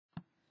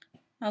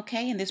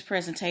Okay, in this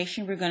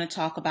presentation, we're going to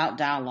talk about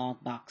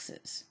dialog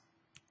boxes.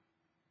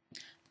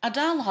 A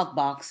dialog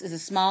box is a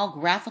small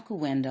graphical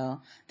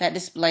window that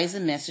displays a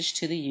message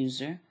to the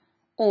user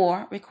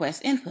or requests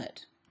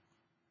input.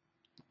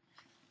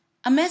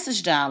 A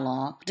message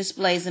dialog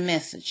displays a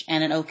message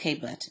and an OK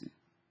button.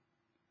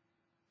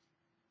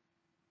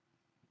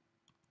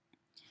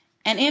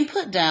 An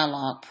input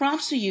dialog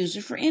prompts the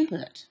user for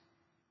input.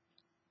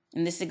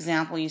 In this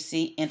example, you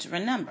see enter a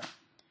number,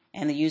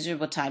 and the user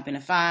will type in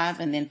a 5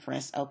 and then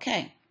press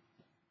OK.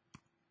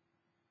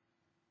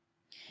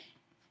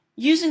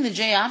 Using the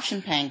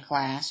JOptionPane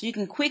class, you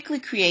can quickly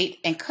create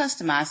and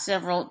customize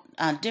several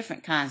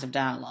different kinds of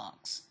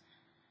dialogs.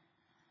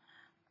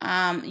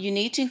 You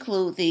need to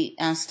include the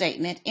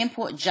statement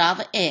import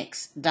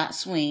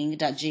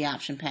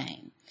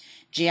javax.swing.JOptionPane.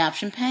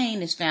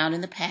 JOptionPane is found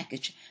in the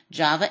package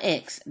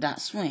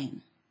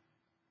javax.swing.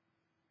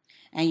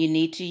 And you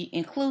need to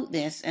include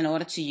this in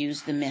order to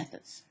use the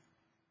methods.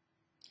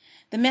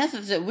 The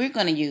methods that we're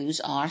going to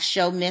use are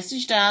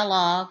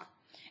showMessageDialog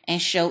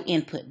and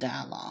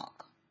showInputDialog.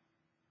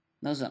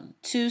 Those are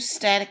two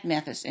static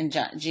methods in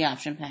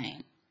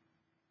JOptionPane.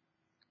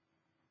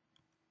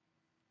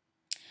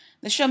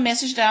 The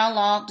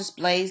showMessageDialog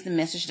displays the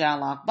message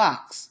dialog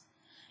box.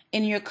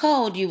 In your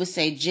code, you would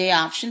say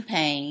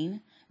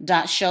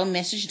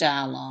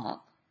JOptionPane.showMessageDialog.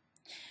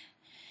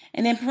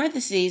 And in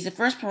parentheses, the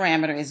first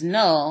parameter is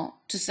null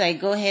to say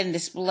go ahead and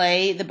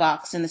display the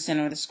box in the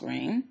center of the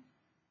screen.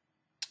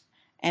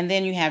 And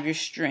then you have your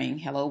string,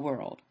 hello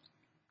world.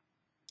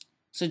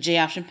 So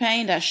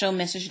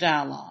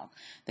JOptionPane.showMessageDialog,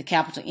 the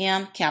capital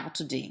M,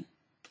 capital D.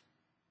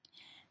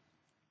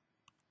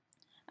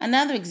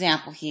 Another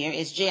example here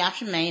is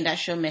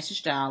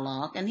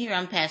JOptionPane.showMessageDialog, and here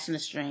I'm passing the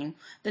string,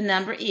 the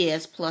number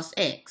is plus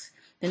X.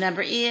 The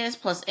number is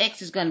plus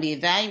X is going to be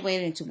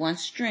evaluated into one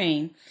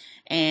string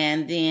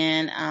and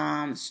then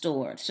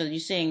stored. So you're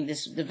saying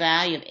the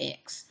value of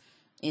X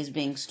is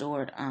being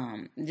stored,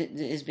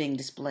 is being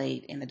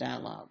displayed in the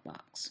dialog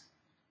box.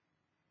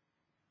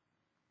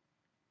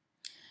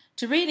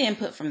 To read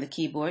input from the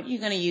keyboard, you're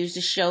going to use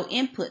the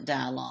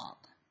showInputDialog.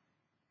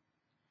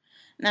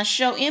 Now,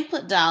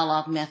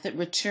 showInputDialog method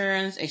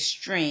returns a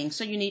string,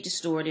 so you need to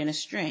store it in a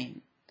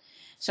string.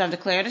 So I've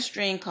declared a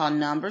string called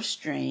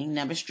numberString.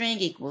 NumberString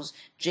equals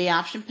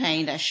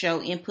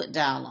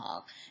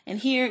JOptionPane.showInputDialog. And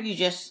here you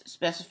just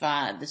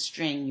specify the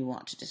string you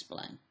want to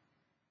display,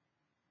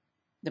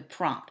 the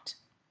prompt.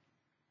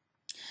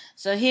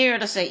 So here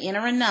it'll say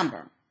enter a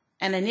number,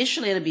 and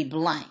initially it'll be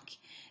blank.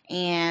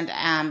 And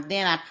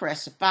then I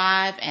press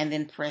 5 and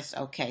then press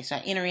OK. So I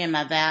enter in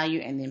my value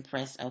and then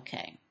press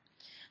OK.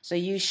 So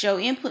use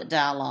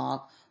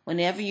showInputDialog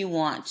whenever you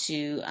want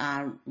to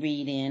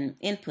read in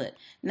input.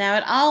 Now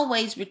it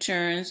always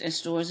returns and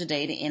stores the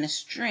data in a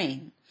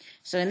string.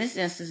 So in this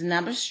instance,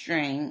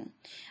 numberString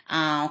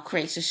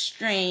creates a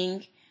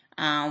string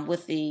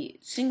with the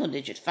single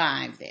digit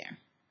 5 there.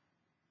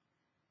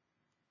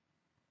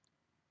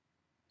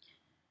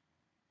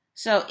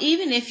 So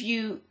even if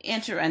you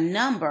enter a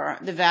number,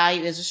 the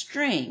value is a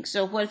string.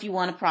 So what if you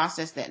want to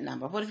process that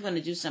number? What if you want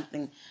to do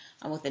something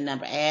with the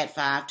number, add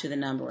 5 to the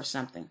number or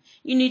something?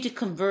 You need to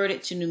convert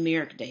it to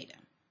numeric data.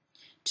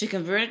 To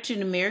convert it to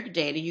numeric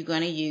data, you're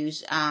going to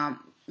use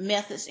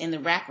methods in the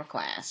wrapper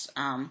class.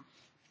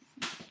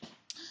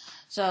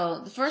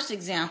 So the first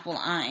example,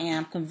 I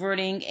am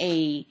converting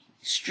a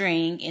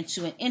string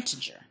into an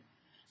integer.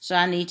 So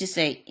I need to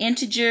say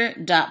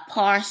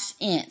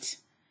integer.parseInt.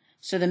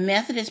 So the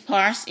method is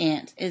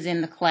parseInt is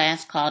in the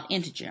class called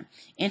integer.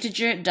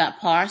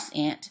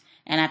 Integer.parseInt,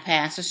 and I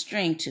pass a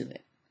string to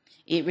it.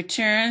 It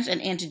returns an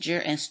integer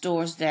and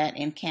stores that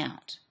in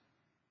count.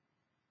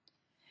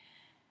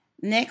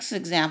 Next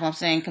example, I'm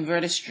saying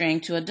convert a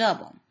string to a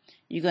double.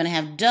 You're going to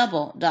have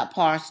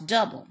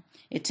double.parseDouble.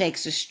 It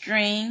takes a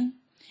string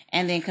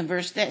and then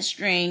converts that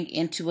string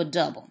into a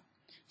double.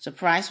 So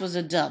price was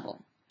a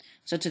double.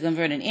 So to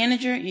convert an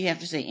integer, you have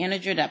to say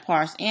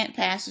integer.parseInt,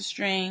 pass a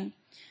string.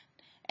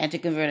 And to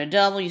convert a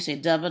double, you say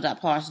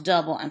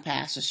double.parseDouble and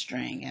pass a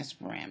string as a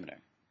parameter.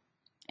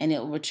 And it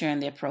will return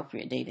the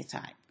appropriate data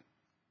type.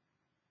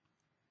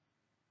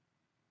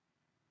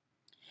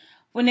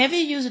 Whenever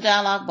you use a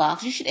dialog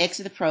box, you should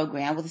exit the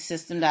program with a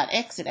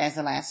system.exit as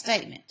the last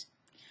statement.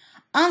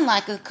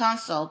 Unlike a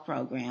console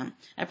program,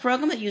 a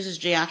program that uses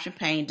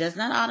JOptionPane does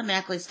not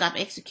automatically stop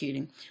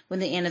executing when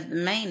the end of the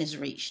main is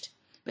reached,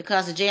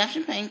 because the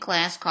JOptionPane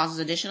class causes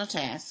additional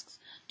tasks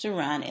to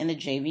run in the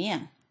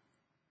JVM.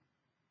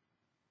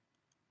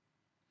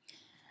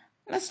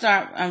 Let's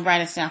start and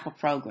write a sample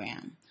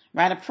program.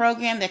 Write a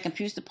program that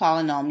computes the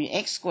polynomial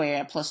x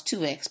squared plus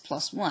 2x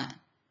plus 1.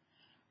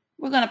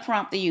 We're going to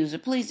prompt the user,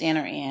 please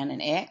enter in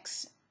an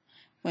x.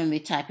 When we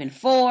type in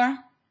 4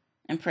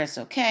 and press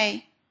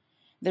OK,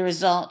 the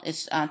result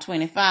is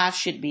 25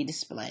 should be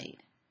displayed.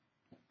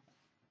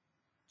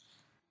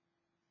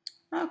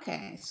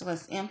 Okay, so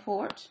let's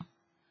import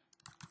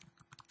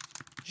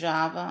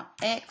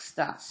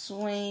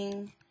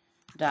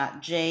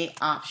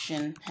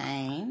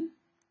javax.swing.JOptionPane.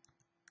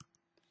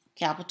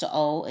 Capital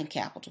O and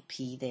capital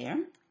P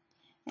there.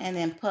 and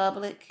then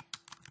public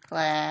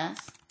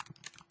class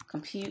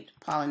compute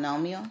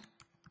polynomial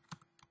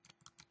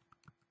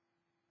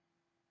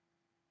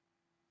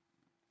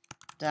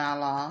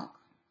dialog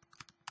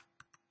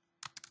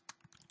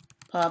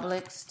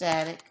public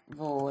static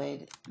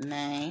void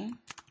main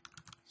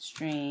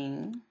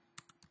string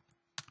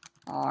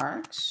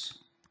args.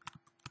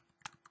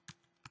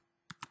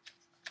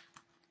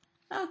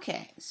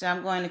 Okay, so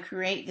I'm going to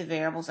create the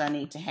variables I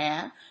need to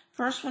have.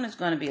 First one is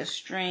going to be a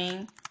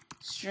string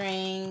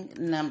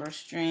number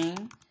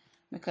string,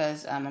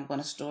 because I'm going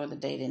to store the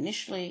data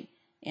initially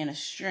in a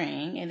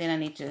string, and then I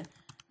need to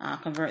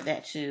convert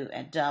that to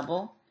a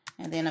double,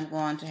 and then I'm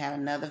going to have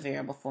another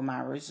variable for my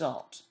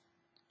result.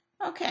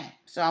 Okay,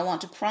 so I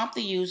want to prompt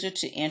the user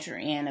to enter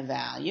in a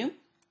value.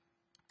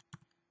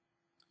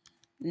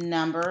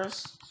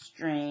 Numbers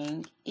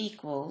string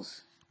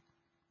equals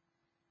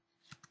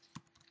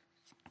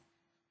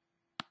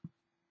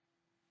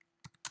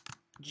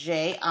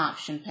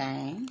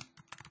JOptionPane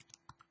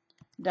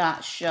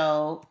dot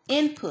show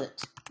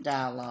input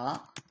dialog,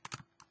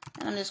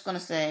 and I'm just going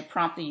to say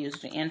prompt the user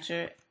to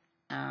enter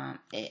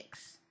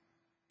X.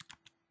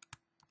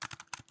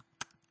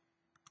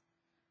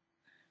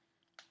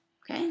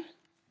 Okay,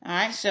 all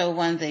right, so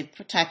when they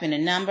type in a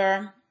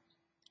number,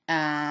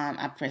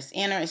 I press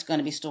enter, it's going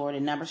to be stored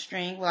in number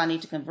string. Well, I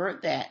need to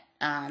convert that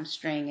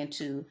string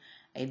into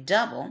a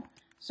double,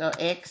 so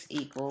X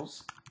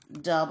equals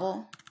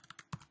double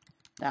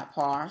dot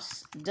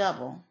parse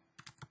double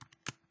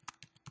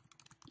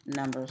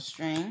number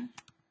string.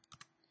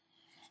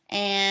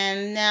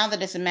 And now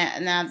that it's a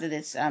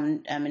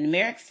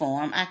numeric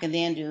form, I can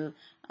then do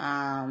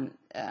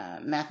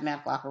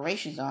mathematical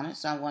operations on it.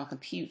 So I'm going to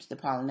compute the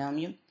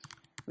polynomial.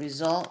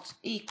 Result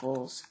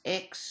equals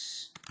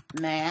x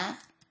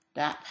math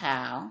dot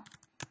pow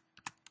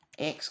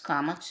x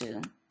comma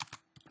 2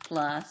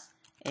 plus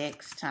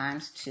x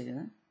times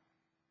 2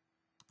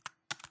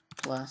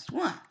 plus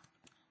 1.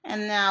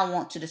 And now I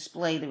want to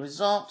display the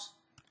result.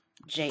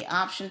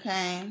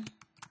 JOptionPane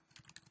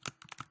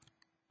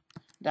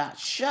dot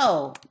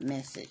show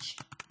message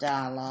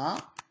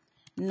dialog.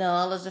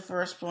 Null is the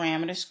first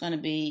parameter. It's going to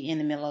be in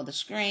the middle of the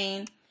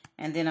screen,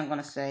 and then I'm going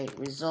to say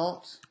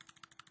result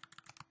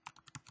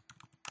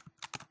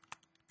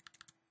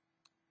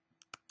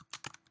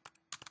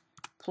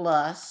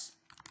plus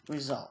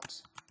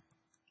result.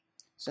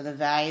 So the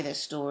value that's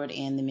stored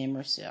in the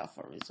memory cell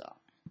for result.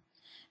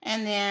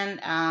 And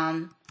then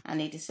I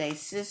need to say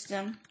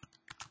system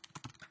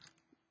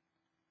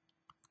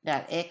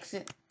dot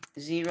exit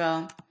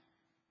 0,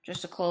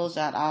 just to close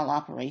out all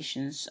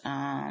operations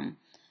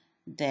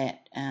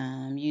that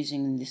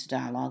using this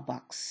dialog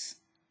box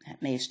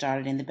that may have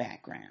started in the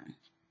background.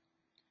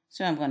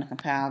 So I'm going to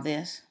compile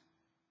this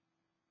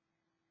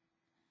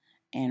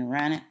and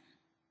run it.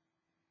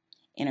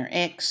 Enter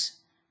X.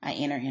 I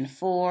enter in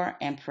 4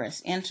 and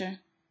press enter.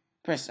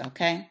 Press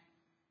OK.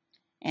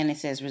 And it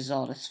says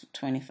result is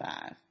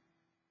 25.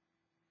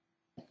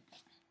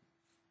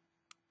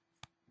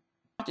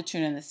 To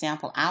turn in the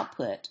sample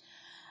output,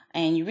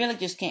 and you really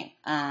just can't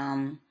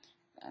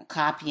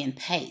copy and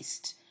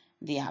paste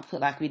the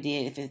output like we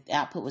did if the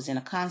output was in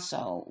a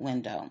console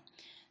window.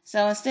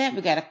 So instead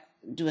we got to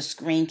do a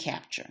screen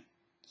capture.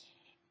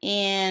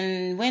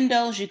 In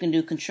Windows, you can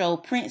do Control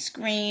Print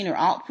Screen or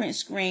Alt Print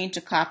Screen to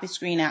copy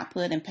screen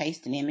output and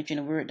paste an image in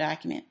a Word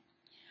document.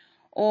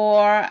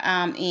 Or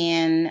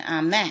in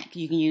Mac,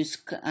 you can use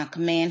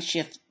Command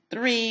Shift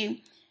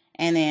 3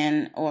 and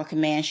then or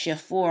Command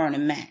Shift 4 on a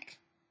Mac.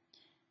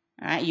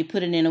 All right, you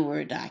put it in a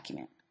Word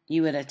document.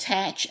 You would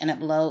attach and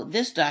upload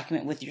this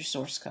document with your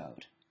source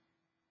code.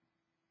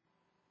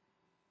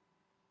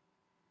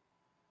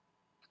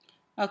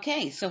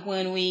 Okay, so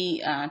when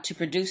we, to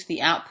produce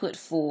the output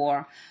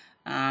for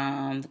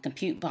the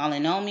compute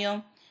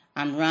polynomial,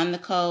 run the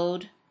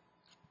code,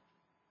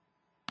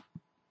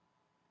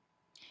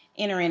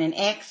 enter in an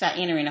X, I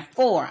enter in a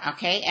 4,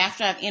 okay?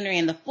 After I've entered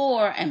in the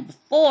 4 and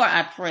before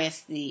I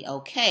press the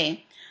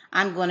OK,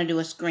 I'm going to do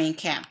a screen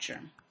capture.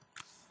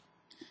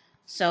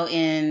 So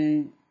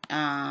I'm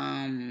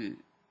on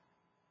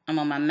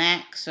my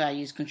Mac, so I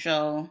use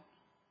Control,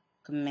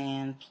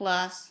 Command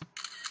plus,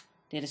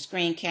 did a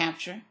screen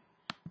capture.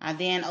 I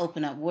then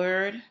open up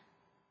Word.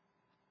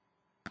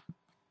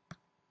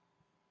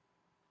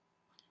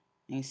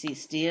 And you see it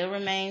still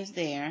remains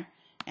there.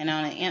 And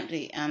on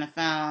a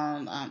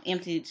file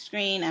empty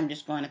screen, I'm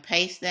just going to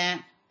paste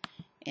that.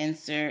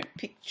 Insert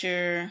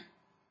picture.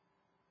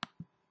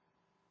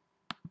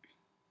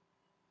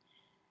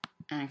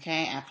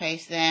 Okay, I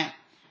paste that.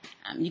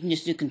 You can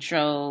just do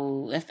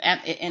Control.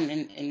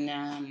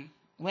 In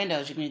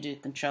Windows, you can do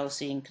Control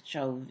C and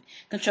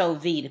Control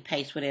V to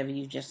paste whatever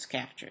you just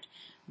captured.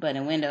 But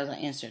in Windows, I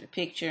insert a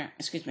picture.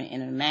 Excuse me,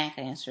 in a Mac,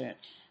 I insert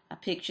a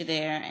picture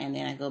there, and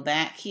then I go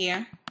back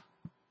here,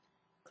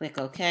 click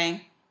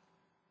OK.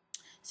 It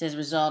says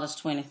result is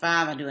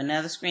 25. I do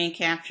another screen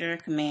capture,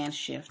 Command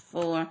Shift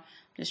 4.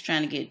 Just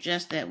trying to get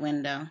just that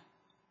window.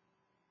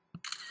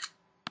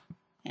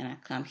 And I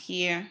come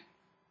here,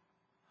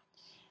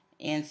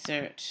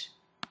 insert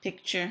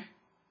picture,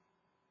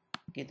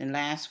 Get the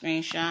last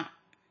screenshot.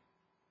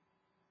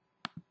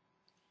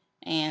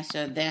 And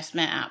so that's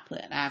my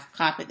output. I've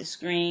copied the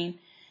screen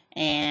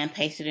and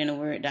pasted in a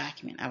Word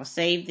document. I will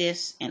save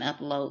this and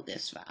upload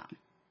this file.